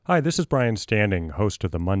Hi, this is Brian Standing, host of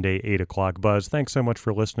the Monday 8 o'clock Buzz. Thanks so much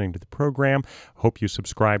for listening to the program. Hope you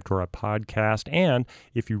subscribe to our podcast. And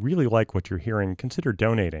if you really like what you're hearing, consider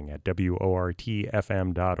donating at WORTFM.org.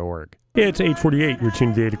 It's 8:48. You're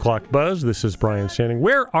tuned to the 8 o'clock Buzz. This is Brian Standing.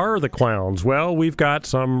 Where are the clowns? Well, we've got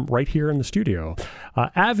some right here in the studio.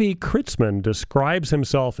 Avi Kritzman describes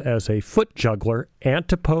himself as a foot juggler,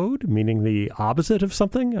 antipode, meaning the opposite of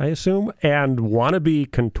something, I assume, and wannabe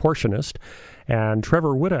contortionist. And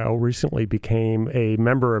Trevor Widow recently became a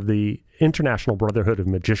member of the International Brotherhood of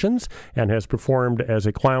Magicians and has performed as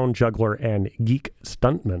a clown, juggler, and geek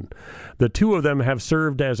stuntman. The two of them have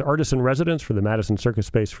served as artist-in-residence for the Madison Circus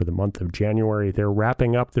Space for the month of January. They're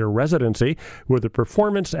wrapping up their residency with a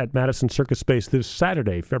performance at Madison Circus Space this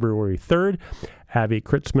Saturday, February 3rd. Avi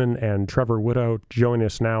Kritzman and Trevor Widow join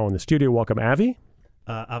us now in the studio. Welcome, Avi.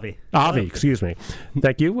 Avi, excuse me.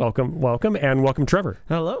 Thank you. Welcome, and welcome, Trevor.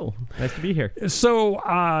 Hello. Nice to be here. So,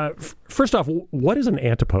 first off, what is an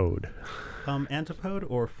antipode? Antipode,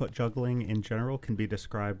 or foot juggling in general, can be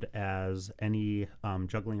described as any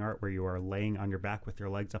juggling art where you are laying on your back with your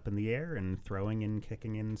legs up in the air and throwing and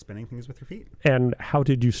kicking and spinning things with your feet. And how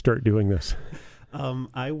did you start doing this?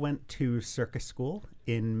 I went to circus school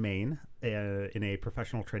in Maine in a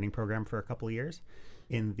professional training program for a couple of years.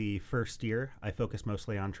 In the first year, I focused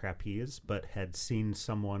mostly on trapeze, but had seen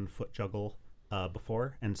someone foot juggle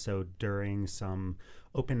before. And so during some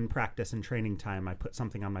open practice and training time, I put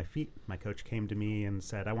something on my feet. My coach came to me and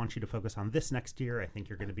said, I want you to focus on this next year. I think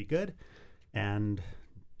you're going to be good. And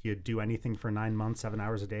you do anything for 9 months, 7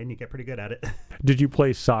 hours a day, and you get pretty good at it. Did you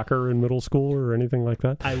play soccer in middle school or anything like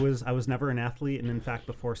that? I was never an athlete, and in fact,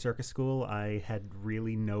 before circus school, I had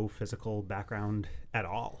really no physical background at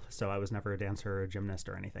all. So I was never a dancer or a gymnast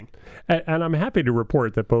or anything. And I'm happy to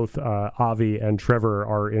report that both Avi and Trevor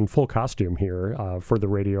are in full costume here for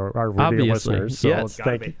our radio listeners. So yes.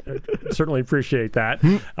 Thank you. Certainly appreciate that.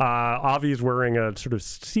 Avi's wearing a sort of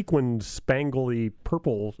sequin spangly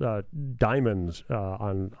purple diamonds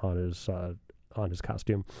on his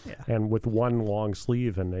costume, and with one long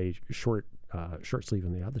sleeve and a short sleeve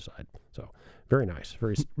on the other side. So very nice,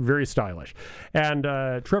 very stylish. And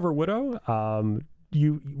Trevor Widow,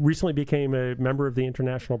 you recently became a member of the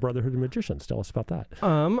International Brotherhood of Magicians. Tell us about that.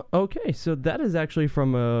 Okay, so that is actually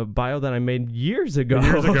from a bio that I made years ago.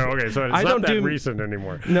 Okay, so it's not that recent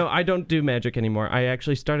anymore. No, I don't do magic anymore. I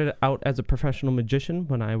actually started out as a professional magician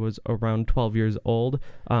when I was around 12 years old,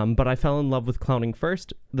 but I fell in love with clowning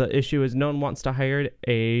first. The issue is no one wants to hire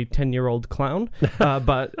a 10-year-old clown,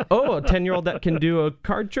 but a 10-year-old that can do a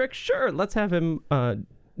card trick? Sure, let's have him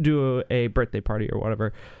do a birthday party or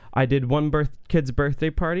whatever. I did one kid's birthday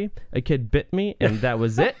party. A kid bit me, and that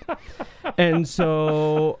was it. And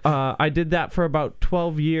so I did that for about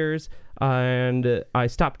 12 years, and I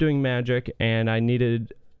stopped doing magic, and I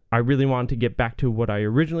really wanted to get back to what I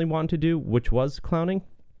originally wanted to do, which was clowning.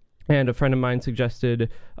 And a friend of mine suggested,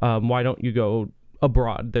 why don't you go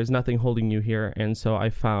abroad? There's nothing holding you here. And so I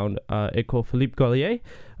found École Philippe Gaulier,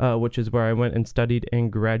 which is where I went and studied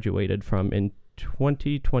and graduated from in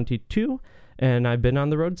 2022. And I've been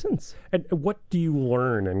on the road since. And what do you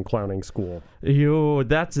learn in clowning school?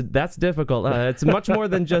 That's difficult. It's much more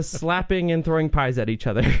than just slapping and throwing pies at each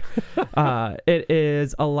other. It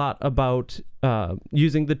is a lot about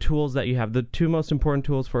using the tools that you have. The two most important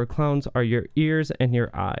tools for clowns are your ears and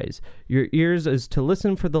your eyes. Your ears is to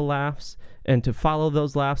listen for the laughs and to follow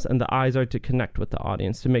those laughs, and the eyes are to connect with the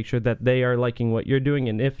audience to make sure that they are liking what you're doing.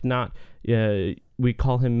 And if not, we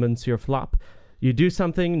call him Monsieur Flop. You do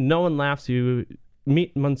something, no one laughs, you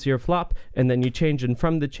meet Monsieur Flop, and then you change, and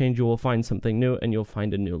from the change you will find something new, and you'll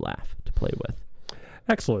find a new laugh to play with.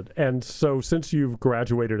 Excellent. And so since you've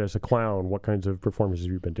graduated as a clown, what kinds of performances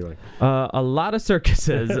have you been doing? A lot of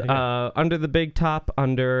circuses. Under the big top,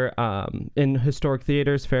 in historic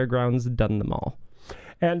theaters, fairgrounds, done them all.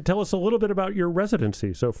 And tell us a little bit about your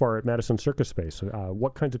residency so far at Madison Circus Space.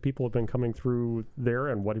 What kinds of people have been coming through there,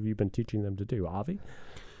 and what have you been teaching them to do? Avi?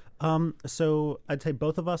 So I'd say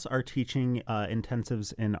both of us are teaching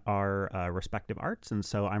intensives in our respective arts. And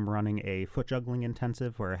so I'm running a foot juggling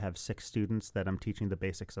intensive where I have 6 students that I'm teaching the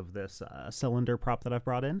basics of this cylinder prop that I've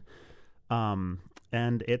brought in.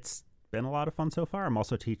 And it's been a lot of fun so far. I'm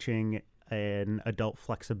also teaching an adult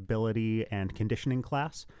flexibility and conditioning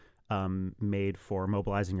class made for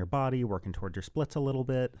mobilizing your body, working towards your splits a little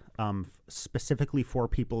bit, specifically for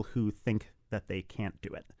people who think that they can't do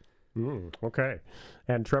it. Okay.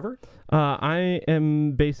 And Trevor? I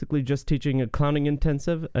am basically just teaching a clowning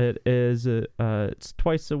intensive. It is it's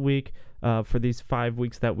twice a week for these 5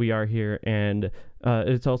 weeks that we are here. And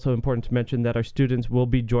it's also important to mention that our students will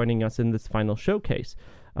be joining us in this final showcase.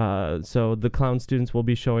 So the clown students will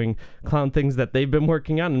be showing clown things that they've been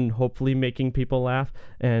working on and hopefully making people laugh.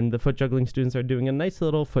 And the foot juggling students are doing a nice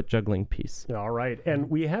little foot juggling piece. All right. And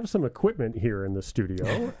we have some equipment here in the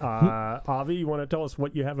studio. Avi, you want to tell us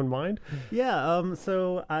what you have in mind? Yeah,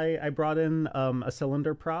 so I brought in a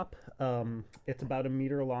cylinder prop. It's about 1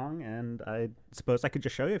 meter long, and I suppose I could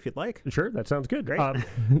just show you if you'd like. Sure, that sounds good. Great.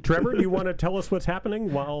 Trevor, do you want to tell us what's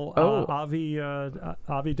happening while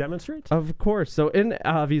Avi demonstrates? Of course. So in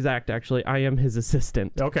Avi's act, actually, I am his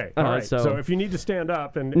assistant. Okay, all right. So if you need to stand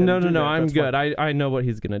up and no, do that, I'm that's good. fine. I know what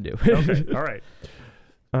he's gonna do. Okay, all right.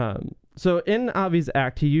 So in Avi's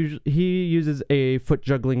act, he uses a foot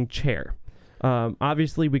juggling chair.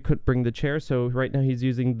 Obviously, we couldn't bring the chair, so right now he's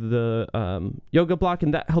using the yoga block,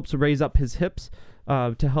 and that helps raise up his hips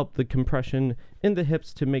to help the compression in the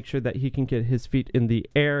hips to make sure that he can get his feet in the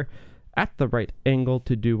air at the right angle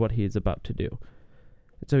to do what he's about to do.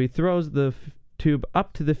 So he throws the tube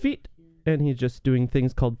up to the feet, and he's just doing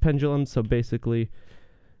things called pendulums, so basically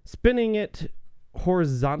spinning it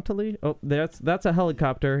horizontally. Oh, that's a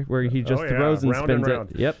helicopter where he just throws and round spins and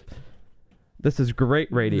round. it. Yep. This is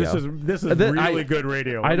great radio. This is really good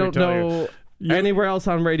radio. I don't know anywhere else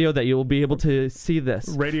on radio that you will be able to see this.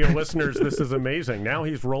 Radio listeners, this is amazing. Now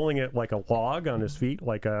he's rolling it like a log on his feet,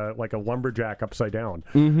 like a lumberjack upside down.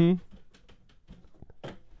 Mm-hmm.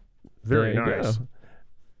 Very There you nice. go.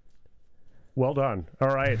 Well done. All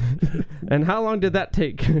right. And how long did that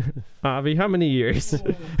take, Avi? How many years?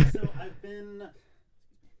 So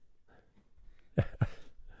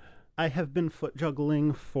I have been foot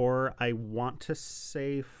juggling for, I want to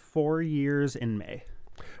say, 4 years in May.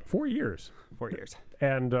 4 years. 4 years.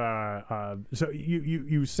 And so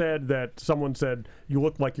you said that someone said you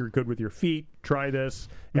look like you're good with your feet. Try this,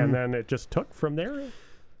 and then it just took from there.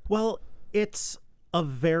 Well, it's a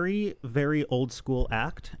very, very old school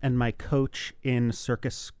act, and my coach in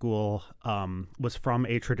circus school was from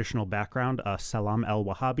a traditional background, Salam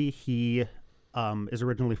El-Wahhabi. He is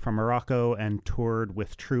originally from Morocco and toured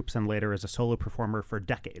with troops and later as a solo performer for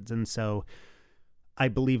decades. And so I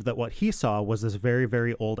believe that what he saw was this very,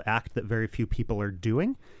 very old act that very few people are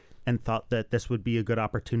doing, and thought that this would be a good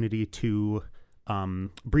opportunity to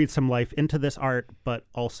breathe some life into this art, but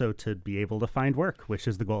also to be able to find work, which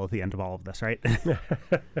is the goal at the end of all of this, right?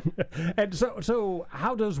 And so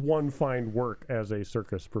how does one find work as a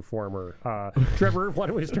circus performer? Trevor, why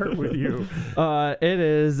don't we start with you?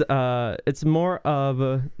 It's more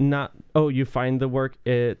of not, you find the work.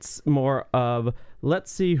 It's more of,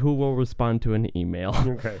 let's see who will respond to an email.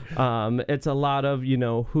 Okay. It's a lot of,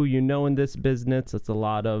 who you know in this business. It's a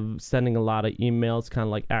lot of sending a lot of emails, kind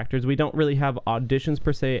of like actors. We don't really have auditions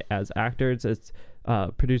per se as actors. It's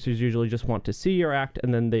producers usually just want to see your act,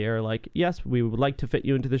 and then they are like, yes, we would like to fit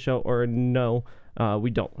you into the show, or no,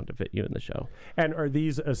 we don't want to fit you in the show. And are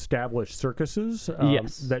these established circuses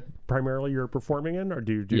yes. that primarily you're performing in, or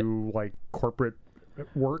do you do like corporate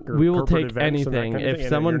work or we will corporate take events anything. And that kind of If thing?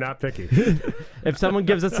 someone, you're not picky. if someone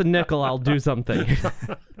gives us a nickel, I'll do something.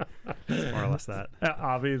 More or less that.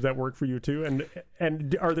 Avi, does that work for you too?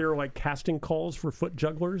 And are there like casting calls for foot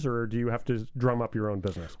jugglers, or do you have to drum up your own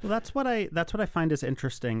business? Well, that's what I find is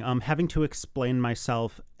interesting. Having to explain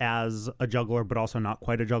myself as a juggler, but also not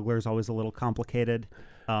quite a juggler, is always a little complicated.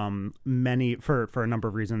 For a number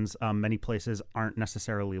of reasons, many places aren't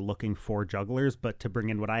necessarily looking for jugglers, but to bring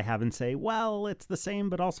in what I have and say, well, it's the same,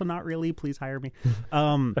 but also not really. Please hire me.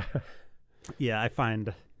 Yeah, I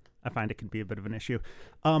find it can be a bit of an issue.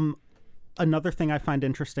 Another thing I find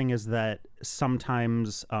interesting is that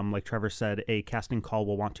sometimes, like Trevor said, a casting call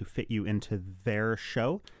will want to fit you into their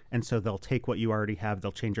show. And so they'll take what you already have,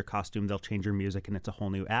 they'll change your costume, they'll change your music, and it's a whole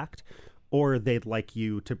new act. Or they'd like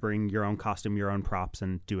you to bring your own costume, your own props,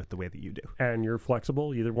 and do it the way that you do. And you're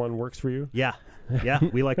flexible? Either one works for you? Yeah,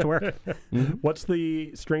 we like to work. What's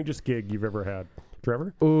the strangest gig you've ever had?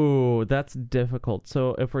 Trevor? Ooh, that's difficult.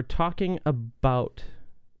 So if we're talking about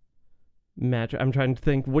magic, I'm trying to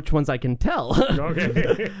think which ones I can tell.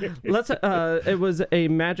 Okay. It was a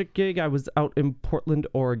magic gig. I was out in Portland,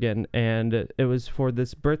 Oregon, and it was for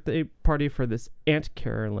this birthday party for this Aunt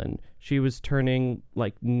Carolyn. She was turning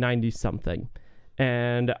like 90 something.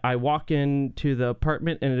 And I walk into the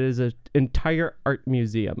apartment, and it is an entire art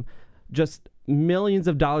museum. Just millions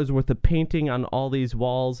of dollars worth of painting on all these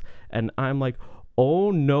walls. And I'm like, oh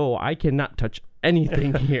no, I cannot touch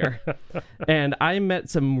anything here. And I met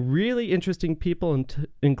some really interesting people,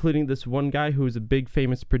 including this one guy who's a big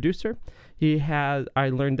famous producer. I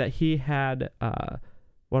learned that he had,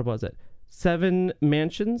 7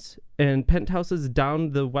 mansions and penthouses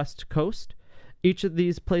down the West Coast. Each of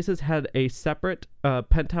these places had a separate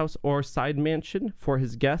penthouse or side mansion for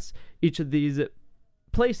his guests. Each of these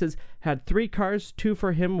places had 3 cars, 2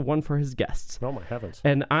 for him, 1 for his guests. Oh, my heavens.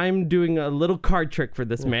 And I'm doing a little card trick for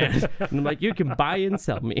this man. And I'm like, you can buy and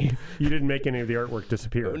sell me. You didn't make any of the artwork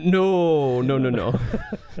disappear. No.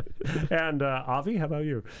 And Avi, how about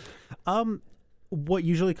you? What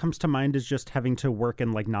usually comes to mind is just having to work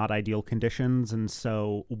in like not ideal conditions. And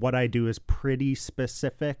so what I do is pretty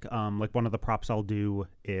specific. Like one of the props I'll do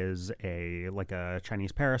is a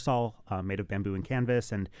Chinese parasol made of bamboo and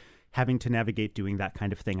canvas, and having to navigate doing that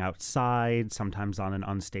kind of thing outside, sometimes on an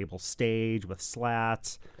unstable stage with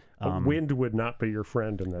slats. Wind would not be your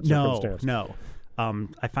friend in that circumstance. No.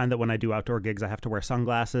 I find that when I do outdoor gigs, I have to wear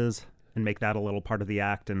sunglasses and make that a little part of the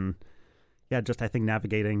act. And yeah, just I think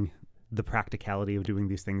navigating the practicality of doing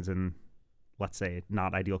these things in, let's say,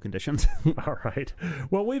 not ideal conditions. All right.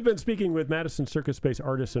 Well, we've been speaking with Madison Circus Space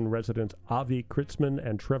artists in residence Avi Kritzman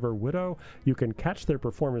and Trevor Widow. You can catch their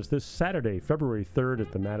performance this Saturday, February 3rd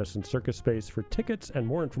at the Madison Circus Space. For tickets and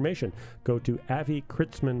more information, go to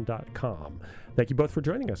avikritzman.com. Thank you both for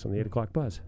joining us on the 8 o'clock Buzz.